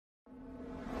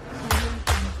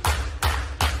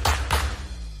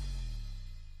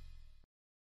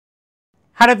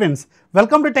Hi friends,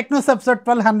 welcome to TechNews episode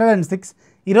 1206.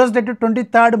 ఈరోజు date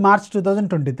 23rd March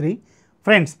 2023.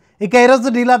 Friends ఇక ఈరోజు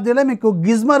deal of డేలో మీకు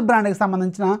గిజ్మర్ బ్రాండ్కి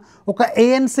సంబంధించిన ఒక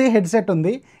ANC హెడ్సెట్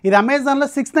ఉంది. ఇది అమెజాన్లో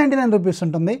 699 రూపీస్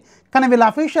ఉంటుంది. కానీ వీళ్ళ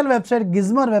అఫీషియల్ వెబ్సైట్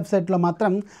గిజ్మర్ వెబ్సైట్లో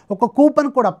మాత్రం ఒక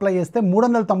కూపన్ కోడ్ అప్లై చేస్తే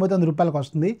 399 రూపాయలకు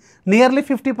వస్తుంది. నియర్లీ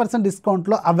 50%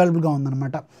 డిస్కౌంట్లో అవైలబుల్గా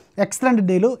ఉందన్నమాట. Excellent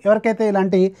deal. ఎవరికైతే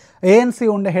ఇలాంటి ANC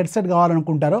ఉండే హెడ్సెట్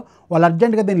కావాలనుకుంటారో వాళ్ళు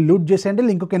అర్జెంట్గా దీన్ని లూట్ చేసేయండి.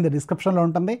 లింక్ కింద డిస్క్రిప్షన్లో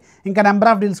ఉంటుంది. ఇంకా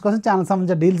నెంబర్ ఆఫ్ డీల్స్ కోసం ఛానల్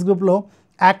సంబంధించిన డీల్స్ గ్రూప్లో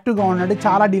యాక్టివ్గా ఉండండి.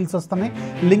 చాలా డీల్స్ వస్తున్నాయి.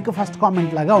 లింక్ ఫస్ట్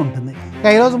కామెంట్ లాగా ఉంటుంది.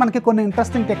 ఇక ఈరోజు మనకి కొన్ని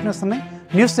ఇంట్రెస్టింగ్ టెక్ న్యూస్ ఉన్నాయి.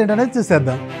 న్యూస్ ఏంటనేది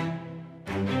చూసేద్దాం.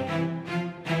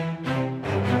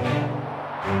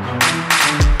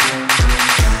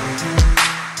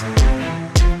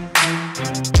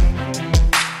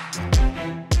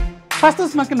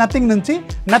 ఫస్ట్ మనకి నథింగ్ నుంచి.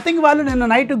 నథింగ్ వాళ్ళు నిన్న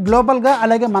నైట్ గ్లోబల్గా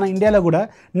అలాగే మన ఇండియాలో కూడా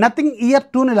నథింగ్ ఇయర్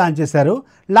 2ని లాంచ్ చేశారు.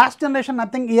 Last generation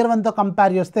nothing year 1తో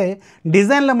compare చేస్తే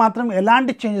డిజైన్లో మాత్రం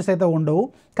ఎలాంటి చేంజెస్ అయితే ఉండవు,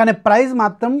 కానీ ప్రైస్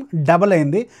మాత్రం డబల్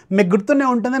అయింది. మీకు గుర్తునే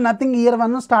ఉంటుంది, నథింగ్ ఇయర్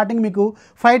 1 స్టార్టింగ్ మీకు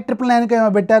 5,999కి ఏమో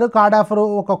పెట్టారు. కార్డ్ ఆఫర్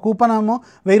ఒక కూపన్ ఏమో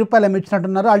 1000 రూపాయలు ఏమో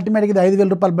ఇచ్చినట్టున్నారు. అల్టిమేట్గా ఇది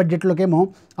 5,000 రూపాయల బడ్జెట్లోకేమో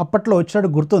అప్పట్లో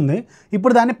వచ్చినట్టు గుర్తుంది.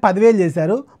 ఇప్పుడు దాన్ని 10,000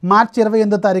 చేశారు. మార్చి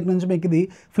 28వ తారీఖు నుంచి మీకు ఇది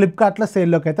ఫ్లిప్కార్ట్లో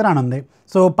సేల్లోకి అయితే రానుంది.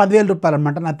 సో 10,000 రూపాయలు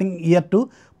అనమాట nothing year 2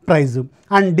 praise.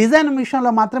 And design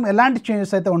విషయంలో మాత్రం ఎలాంటి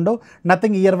చేంజెస్ అయితే ఉండవు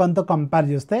నథింగ్ ఇయర్ 1తో కంపేర్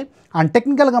చేస్తే. అండ్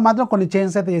టెక్నికల్గా మాత్రం కొన్ని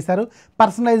చేంజెస్ అయితే చేశారు.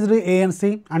 పర్సనలైజ్డ్ ANC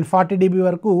అండ్ 40 dB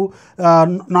వరకు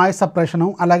నాయిస్ సప్రెషను,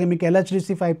 అలాగే మీకు LHDC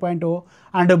 5.0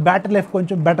 అండ్ బ్యాటరీ లైఫ్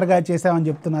కొంచెం బెటర్గా చేసామని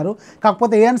చెప్తున్నారు.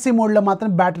 కాకపోతే ANC మోడ్లో మాత్రం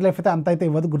బ్యాటరీ లైఫ్ అయితే అంత అయితే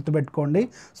ఇవ్వదు, గుర్తుపెట్టుకోండి.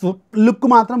 సో లుక్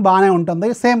మాత్రం బాగానే ఉంటుంది.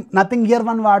 సేమ్ నథింగ్ ఇయర్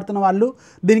 1 వాడుతున్న వాళ్ళు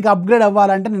దీనికి అప్గ్రేడ్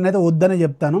అవ్వాలంటే నేనైతే వద్దనే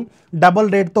చెప్తాను. డబల్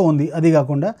రేట్తో ఉంది. అది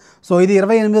కాకుండా సో ఇది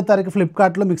 28వ తారీఖు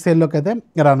ఫ్లిప్కార్ట్లో మీకు సేల్లోకి అయితే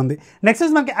రానుంది.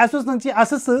 నెక్స్ట్ మనకి ASUS నుంచి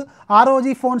ASUS ROG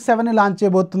Phone 7ని లాంచ్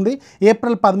చేయబోతుంది.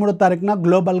 ఏప్రిల్ 13వ తారీఖున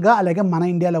గ్లోబల్గా, అలాగే మన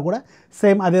ఇండియాలో కూడా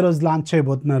సేమ్ అదే రోజు లాంచ్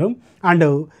చేయబోతున్నారు. అండ్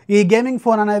ఈ గేమింగ్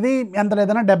ఫోన్ అనేది ఎంత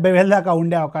లేదన్నా 70,000 దాకా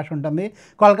ఉండే అవకాశం ఉంటుంది.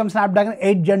 Qualcomm Snapdragon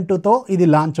 8 Gen 2తో ఇది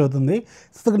లాంచ్ అవుతుంది.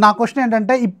 సో నా క్వశ్చన్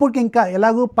ఏంటంటే, ఇప్పుడు ఇంకా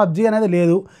ఎలాగూ PUBG అనేది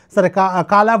లేదు, సరే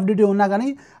కాల్ ఆఫ్ డ్యూటీ ఉన్నా కానీ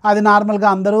అది నార్మల్గా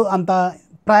అందరూ అంత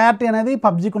ప్రయారిటీ అనేది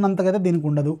పబ్జీకి ఉన్నంతగా అయితే దీనికి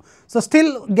ఉండదు. సో స్టిల్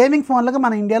గేమింగ్ ఫోన్లకు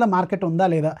మన ఇండియాలో మార్కెట్ ఉందా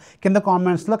లేదా కింద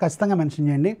కామెంట్స్లో ఖచ్చితంగా మెన్షన్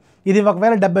చేయండి. ఇది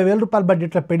ఒకవేళ 70,000 రూపాయల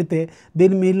బడ్జెట్లో పెడితే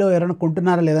దీన్ని మీలో ఎవరైనా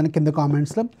కొంటున్నారా లేదని కింద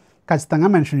కామెంట్స్లో ఖచ్చితంగా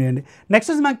మెన్షన్ చేయండి.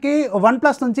 నెక్స్ట్ మనకి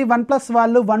OnePlus నుంచి. OnePlus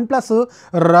వాళ్ళు OnePlus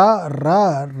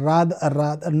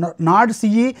నార్డ్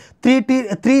CE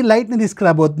 3 లైట్ని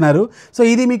తీసుకురాబోతున్నారు. సో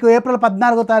ఇది మీకు ఏప్రిల్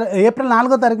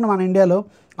 4వ తారీఖున మన ఇండియాలో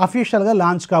అఫీషియల్గా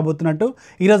లాంచ్ కాబోతున్నట్టు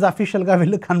ఈరోజు అఫీషియల్గా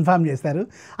వీళ్ళు కన్ఫర్మ్ చేశారు.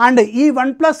 అండ్ ఈ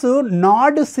OnePlus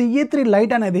నార్డ్ CE 3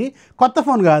 లైట్ అనేది కొత్త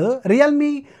ఫోన్ కాదు.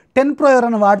 రియల్మీ 10 Pro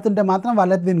ఎవరైనా వాడుతుంటే మాత్రం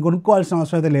వాళ్ళైతే దీన్ని కొనుక్కోవాల్సిన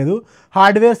అవసరం అయితే లేదు.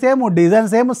 Hardware same, design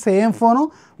same phone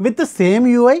with same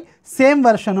UI, same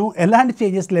version, ఎలాంటి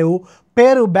చేంజెస్ లేవు.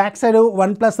 పేరు back side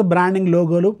OnePlus branding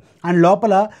లోగోలు and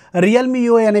లోపల రియల్మీ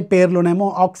UI అనే పేరులోనేమో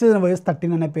ఆక్సిజన్ OS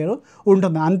 13 అనే పేరు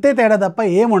ఉంటుంది. అంతే తేడా తప్ప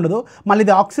ఏముండదు. మళ్ళీ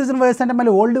ఇది ఆక్సిజన్ OS అంటే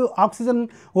మళ్ళీ ఓల్డ్ ఆక్సిజన్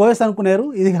OS అనుకున్నారు.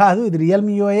 ఇది కాదు, ఇది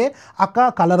రియల్మీ UI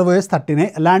కలర్ OS 13.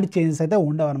 ఎలాంటి చేంజెస్ అయితే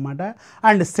ఉండవు అనమాట.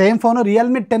 And same phone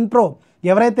Realme 10 Pro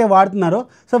ఎవరైతే వాడుతున్నారో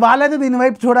సో వాళ్ళైతే దీని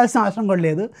వైపు చూడాల్సిన అవసరం కూడా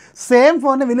లేదు. సేమ్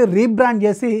ఫోన్ని వీళ్ళు రీబ్రాండ్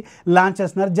చేసి లాంచ్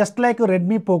చేస్తున్నారు, జస్ట్ లైక్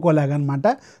రెడ్మీ పోకో లాగా అనమాట.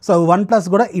 సో OnePlus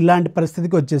కూడా ఇలాంటి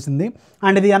పరిస్థితికి వచ్చేసింది.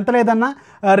 అండ్ ఇది ఎంత లేదన్నా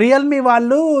రియల్మీ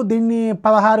వాళ్ళు దీన్ని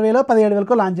 16,000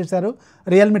 17,000 లాంచ్ చేశారు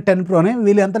రియల్మీ 10 Proని.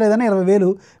 వీళ్ళు ఎంత లేదన్నా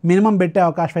 20,000 మినిమం పెట్టే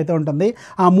అవకాశం అయితే ఉంటుంది.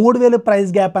 ఆ 3,000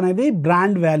 ప్రైస్ గ్యాప్ అనేది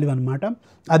బ్రాండ్ వాల్యూ అనమాట,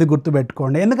 అది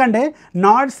గుర్తుపెట్టుకోండి. ఎందుకంటే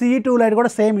నార్డ్ CE 2 లైట్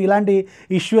కూడా సేమ్ ఇలాంటి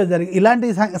ఇష్యూ ఇలాంటి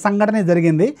సంఘటన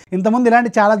జరిగింది. ఇంతకుముందు ఇలాంటి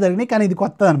చాలా జరిగినాయి, కానీ ఇది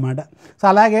కొత్తది అనమాట. సో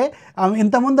అలాగే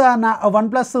ఇంతకుముందు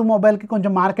OnePlus మొబైల్కి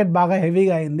కొంచెం మార్కెట్ బాగా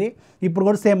హెవీగా అయింది. ఇప్పుడు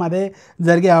కూడా సేమ్ అదే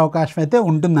జరిగే అవకాశం అయితే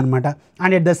ఉంటుందన్నమాట.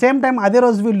 And at the same time అదే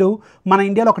రోజు వీళ్ళు మన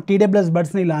ఇండియాలో ఒక TWS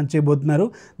బడ్స్ని లాంచ్ చేయబోతున్నారు.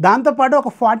 దాంతోపాటు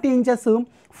ఒక 40 inches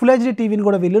ఫుల్ HD టీవీని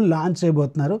కూడా వీళ్ళు లాంచ్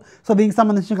చేయబోతున్నారు. సో దీనికి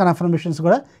సంబంధించిన కన్ఫర్మేషన్స్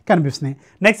కూడా కనిపిస్తున్నాయి.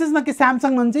 నెక్స్ట్ మనకి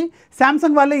శాంసంగ్ నుంచి.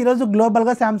 శాంసంగ్ వాళ్ళు ఈరోజు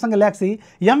గ్లోబల్గా శాంసంగ్ గెలాక్సీ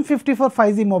M54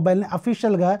 5G మొబైల్ని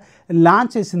అఫీషియల్గా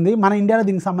లాంచ్ చేసింది. మన ఇండియాలో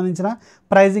దీనికి సంబంధించిన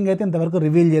ప్రైజింగ్ అయితే ఇంతవరకు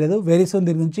రివీల్ చేయలేదు. వెరీ సూన్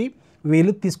దీని నుంచి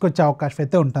వీళ్ళు తీసుకొచ్చే అవకాశం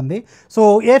అయితే ఉంటుంది. సో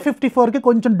A54కి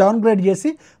కొంచెం డౌన్గ్రేడ్ చేసి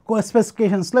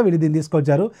స్పెసిఫికేషన్స్లో వీళ్ళు దీన్ని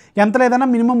తీసుకొచ్చారు. ఎంత లేదన్నా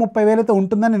మినిమం 30,000 అయితే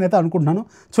ఉంటుందని నేనైతే అనుకుంటున్నాను.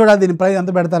 చూడాలి దీని ప్రైస్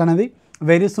ఎంత పెడతారనేది.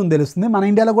 వెరీ సూన్ తెలుస్తుంది. మన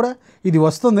ఇండియాలో కూడా ఇది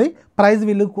వస్తుంది. ప్రైస్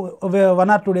వీళ్ళు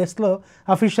 1 or 2 డేస్లో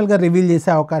అఫీషియల్గా రివీల్ చేసే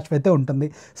అవకాశం అయితే ఉంటుంది.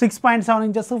 6.7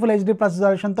 inches full HD plus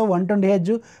రిజల్యూషన్తో 120Hz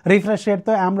refresh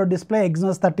రేట్తో AMOLED display,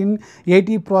 Exynos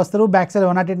 1380 processor, back side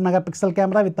 108 megapixel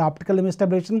camera with optical image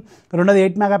stabilisation, రెండోది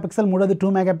 8 మెగాపిక్సెల్, మూడోది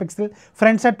 2 megapixel,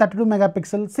 front side 32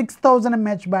 megapixel, 6000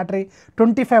 mAh battery,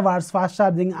 25 hours fast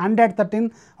charging, Android 13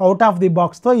 out of the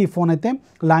బాక్స్తో ఈ phone అయితే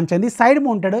launch అయింది. Side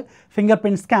mounted finger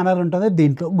print scanner ఉంటుంది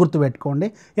దీంట్లో, గుర్తుపెట్టుకోండి.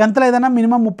 ఎంత లేదన్నా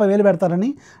మినిమం 30,000 పెడతారని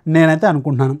నేనైతే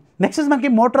అనుకుంటున్నాను. నెక్స్ట్ మనకి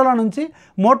మోటరోలా నుంచి,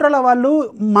 మోటరోలా వాళ్ళు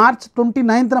March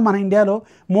 29th మన ఇండియాలో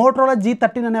మోటరోలా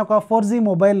G13 అనే ఒక 4G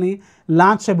మొబైల్ని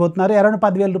లాంచ్ చేయబోతున్నారు. అరౌండ్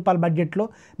 10,000 రూపాయల బడ్జెట్లో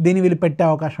దీన్ని వీళ్ళు పెట్టే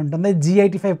అవకాశం ఉంటుంది.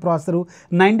 G85 processor,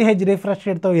 90Hz refresh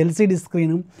రేట్తో LCD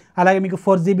screen, అలాగే మీకు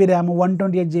 4GB RAM,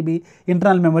 128GB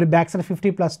internal memory, back side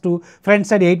 50+2, front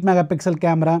side 8 megapixel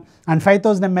camera and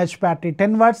 5000 mAh battery,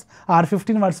 10 watts or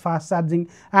 15 watts fast charging,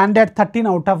 Android 13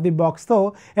 out of the బాక్స్తో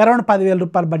around 10,000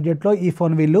 రూపాయల బడ్జెట్లో ఈ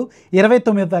ఫోన్ వీళ్ళు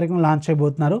 29వ తారీఖున launch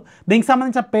చేయబోతున్నారు. దీనికి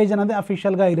సంబంధించిన పేజ్ అనేది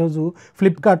అఫీషియల్గా ఈరోజు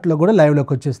ఫ్లిప్కార్ట్లో కూడా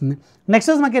లైవ్లోకి వచ్చేసింది.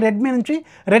 నెక్స్ట్ మనకి రెడ్మీ నుంచి,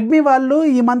 రెడ్మీ వాళ్ళు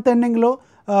ఈ మంత్ ఎండింగ్లో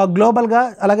గ్లోబల్గా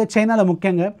అలాగే చైనాలో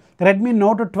ముఖ్యంగా రెడ్మీ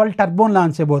Note 12 టర్బోన్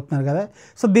లాంచ్ చేయబోతున్నారు కదా.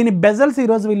 సో దీని బెజల్స్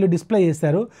ఈరోజు వీళ్ళు డిస్ప్లే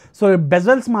చేశారు. సో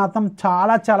బెజల్స్ మాత్రం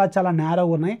చాలా చాలా చాలా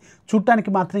నేరోగా ఉన్నాయి.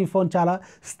 చూడటానికి మాత్రం ఈ ఫోన్ చాలా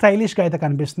స్టైలిష్గా అయితే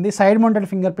కనిపిస్తుంది. సైడ్ మౌంటెడ్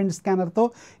ఫింగర్ ప్రింట్ స్కానర్తో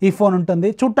ఈ ఫోన్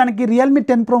ఉంటుంది. చూడటానికి Realme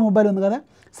 10 Pro మొబైల్ ఉంది కదా,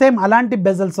 సేమ్ అలాంటి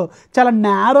బెజల్స్తో, చాలా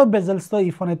నేరో బెజల్స్తో ఈ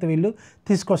ఫోన్ అయితే వీళ్ళు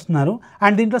తీసుకొస్తున్నారు.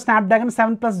 అండ్ దీంట్లో స్నాప్డ్రాగన్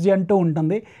 7+ Gen 2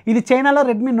 ఉంటుంది. ఇది చైనాలో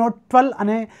రెడ్మీ Note 12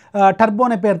 అనే టర్బో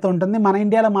అనే పేరుతో ఉంటుంది. మన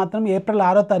ఇండియాలో మాత్రం ఏప్రిల్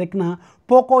 6వ తారీఖున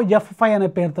POCO F5 అనే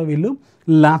పేరుతో వీళ్ళు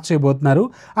లాంచ్ చేయబోతున్నారు.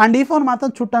 అండ్ ఈ ఫోన్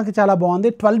మాత్రం చూడటానికి చాలా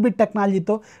బాగుంది. 12-bit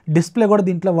టెక్నాలజీతో డిస్ప్లే కూడా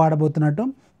దీంట్లో వాడబోతున్నట్టు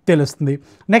తెలుస్తుంది.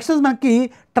 నెక్స్ట్ మనకి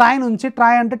ట్రాయ్ నుంచి,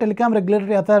 ట్రాయ్ అంటే telecom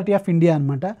regulatory authority of India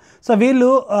అనమాట. సో వీళ్ళు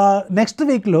నెక్స్ట్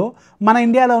వీక్లో మన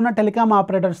ఇండియాలో ఉన్న టెలికాం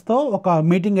ఆపరేటర్స్తో ఒక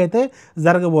మీటింగ్ అయితే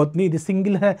జరగబోతుంది. ఇది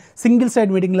సింగిల్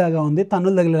సైడ్ మీటింగ్ లాగా ఉంది,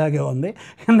 తన్నుల దగ్గరలాగే ఉంది.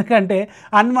 ఎందుకంటే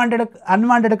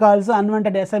అన్వాంటెడ్ కాల్స్,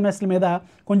 అన్వాంటెడ్ ఎస్ఎంఎస్ల మీద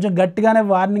కొంచెం గట్టిగానే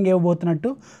వార్నింగ్ ఇవ్వబోతున్నట్టు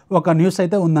ఒక న్యూస్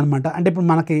అయితే ఉందన్నమాట. అంటే ఇప్పుడు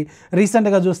మనకి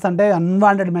రీసెంట్గా చూస్తుంటే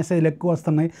అన్వాంటెడ్ మెసేజ్లు ఎక్కువ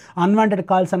వస్తున్నాయి, అన్వాంటెడ్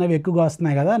కాల్స్ అనేవి ఎక్కువగా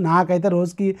వస్తున్నాయి కదా. నాకైతే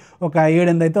రోజుకి ఒక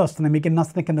 7-8 అయితే వస్తున్నాయి. మీకు ఎన్ని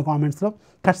వస్తున్నాయి కింద కామెంట్స్లో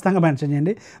ఖచ్చితంగా మెన్షన్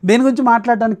చేయండి. దీని గురించి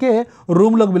మాట్లాడటానికే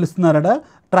రూమ్లోకి పిలుస్తున్నారట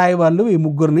ట్రాయ్ వాళ్ళు ఈ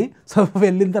ముగ్గురిని. సో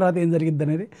వెళ్ళిన తర్వాత ఏం జరిగింది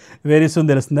అనేది వెరీ సూన్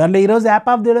తెలుస్తుంది. అంటే ఈరోజు యాప్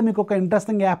ఆఫ్ ది డే మీకు ఒక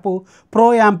ఇంట్రెస్టింగ్ యాప్, ప్రో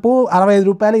యాప్, 65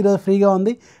 రూపాయలు ఈరోజు ఫ్రీగా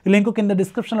ఉంది. ఈ లింక్ కింద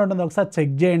డిస్క్రిప్షన్లో ఉంటుంది, ఒకసారి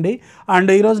చెక్ చేయండి.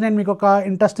 అండ్ ఈరోజు నేను మీకు ఒక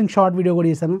ఇంట్రెస్టింగ్ షార్ట్ వీడియో కూడా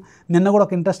చేశాను. నిన్న కూడా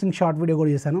ఒక ఇంట్రెస్టింగ్ షార్ట్ వీడియో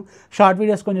కూడా చేశాను. షార్ట్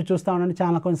వీడియోస్ కొంచెం చూస్తూ ఉండండి,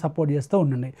 ఛానల్ కొంచెం సపోర్ట్ చేస్తూ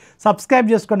ఉండండి. సబ్స్క్రైబ్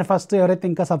చేసుకోండి ఫస్ట్, ఎవరైతే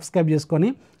ఇంకా సబ్స్క్రైబ్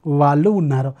చేసుకొని వాళ్ళు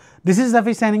ఉన్నారు. This is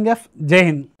Rafi signing off. జై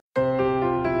హింద్.